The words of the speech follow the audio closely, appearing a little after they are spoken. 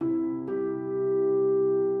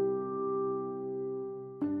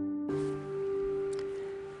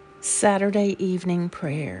Saturday evening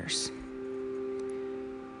prayers.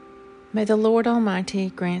 May the Lord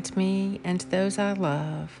Almighty grant me and those I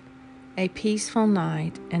love a peaceful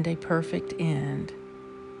night and a perfect end.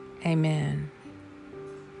 Amen.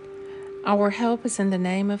 Our help is in the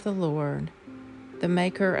name of the Lord, the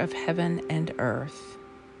maker of heaven and earth.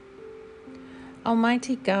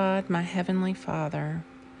 Almighty God, my heavenly Father,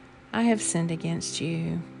 I have sinned against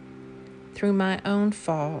you through my own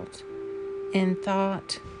fault in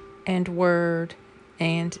thought and word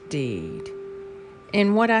and deed,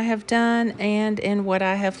 in what I have done and in what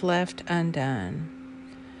I have left undone.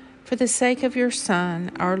 For the sake of your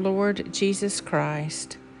Son, our Lord Jesus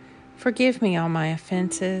Christ, forgive me all my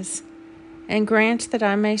offenses, and grant that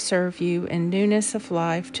I may serve you in newness of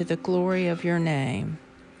life to the glory of your name.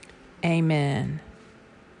 Amen.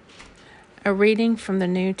 A reading from the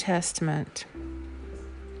New Testament.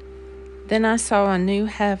 Then I saw a new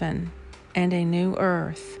heaven and a new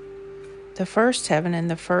earth. The first heaven and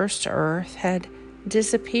the first earth had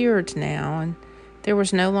disappeared now, and there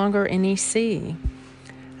was no longer any sea.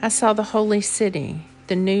 I saw the holy city,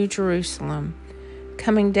 the new Jerusalem,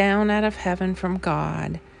 coming down out of heaven from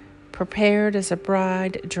God, prepared as a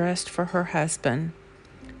bride dressed for her husband.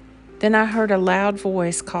 Then I heard a loud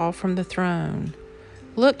voice call from the throne,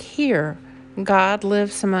 "Look here, God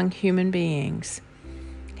lives among human beings.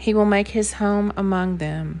 He will make his home among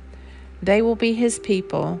them. They will be his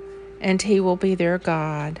people, and he will be their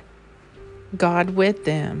God. God with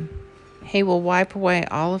them. He will wipe away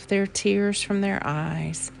all of their tears from their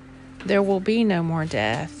eyes. There will be no more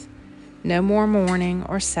death, no more mourning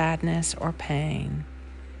or sadness or pain.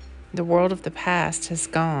 The world of the past has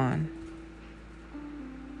gone."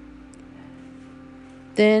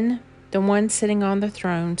 Then the one sitting on the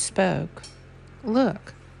throne spoke,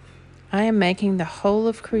 "Look, I am making the whole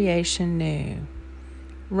of creation new.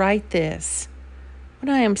 Write this. What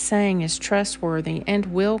I am saying is trustworthy and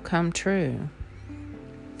will come true."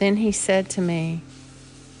 Then he said to me,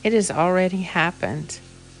 "It has already happened.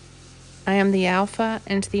 I am the Alpha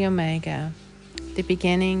and the Omega, the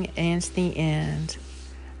beginning and the end.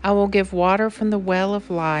 I will give water from the well of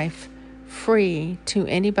life free to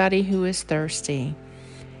anybody who is thirsty.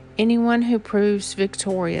 Anyone who proves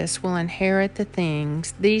victorious will inherit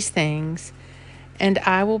these things, and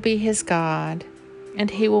I will be his God, and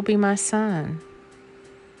he will be my son.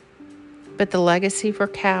 But the legacy for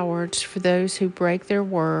cowards, for those who break their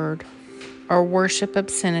word or worship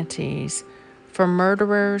obscenities, for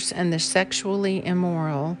murderers and the sexually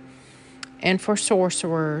immoral, and for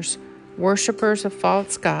sorcerers, worshippers of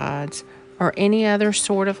false gods, or any other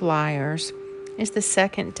sort of liars, is the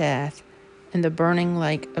second death in the burning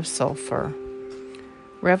lake of sulfur."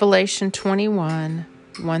 Revelation 21,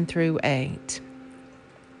 1-8.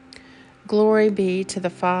 Glory be to the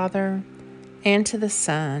Father, and to the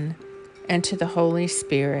Son, and to the Holy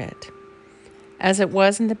Spirit, as it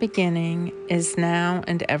was in the beginning, is now,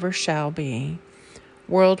 and ever shall be,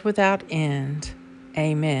 world without end.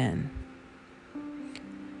 Amen.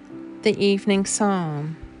 The Evening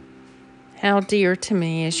Psalm. How dear to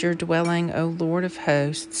me is your dwelling, O Lord of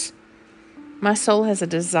hosts! My soul has a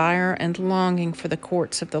desire and longing for the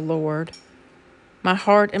courts of the Lord. My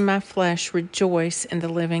heart and my flesh rejoice in the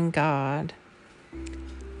living God.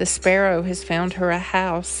 The sparrow has found her a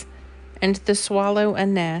house, and the swallow a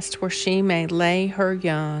nest where she may lay her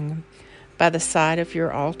young by the side of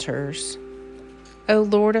your altars. O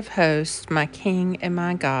Lord of hosts, my King and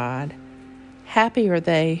my God, happy are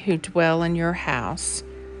they who dwell in your house.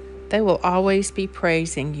 They will always be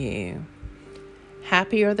praising you.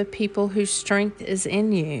 Happy are the people whose strength is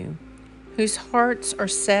in you, whose hearts are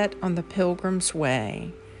set on the pilgrim's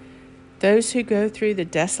way. Those who go through the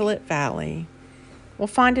desolate valley will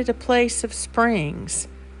find it a place of springs,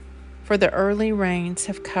 for the early rains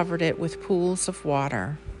have covered it with pools of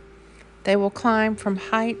water. They will climb from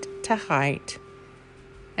height to height,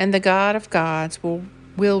 and the God of gods will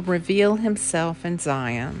reveal himself in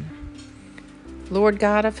Zion. Lord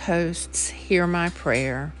God of hosts, hear my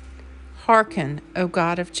prayer. Hearken, O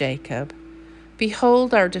God of Jacob.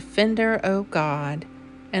 Behold our defender, O God,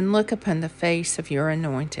 and look upon the face of your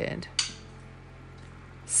anointed.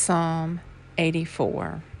 Psalm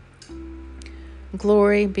 84.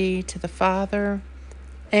 Glory be to the Father,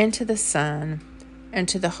 and to the Son, and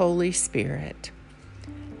to the Holy Spirit,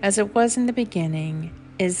 as it was in the beginning,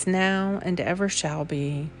 is now, and ever shall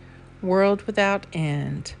be, world without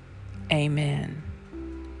end. Amen.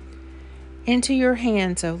 Into your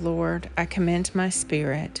hands, O Lord, I commend my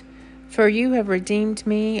spirit, for you have redeemed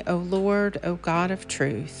me, O Lord, O God of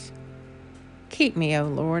truth. Keep me, O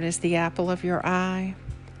Lord, as the apple of your eye.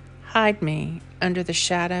 Hide me under the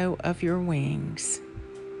shadow of your wings.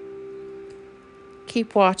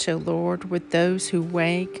 Keep watch, O Lord, with those who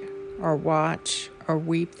wake or watch or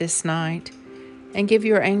weep this night, and give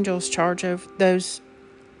your angels charge over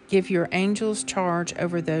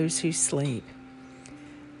those who sleep.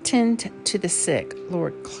 Tend to the sick,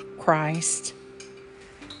 Lord Christ.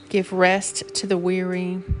 Give rest to the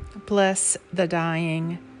weary, bless the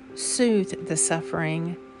dying, soothe the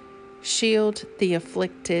suffering, shield the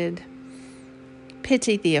afflicted,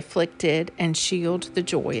 pity the afflicted, and shield the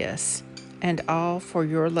joyous, and all for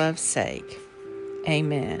your love's sake.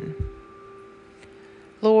 Amen.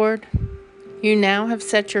 Lord, you now have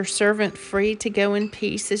set your servant free to go in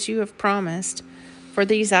peace as you have promised, for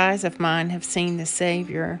these eyes of mine have seen the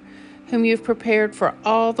Savior, whom you have prepared for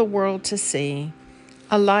all the world to see,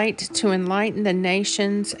 a light to enlighten the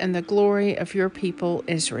nations and the glory of your people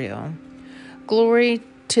Israel. Glory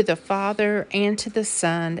to the Father, and to the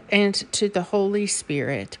Son, and to the Holy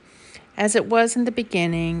Spirit, as it was in the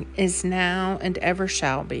beginning, is now, and ever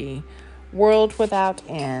shall be, world without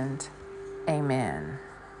end. Amen.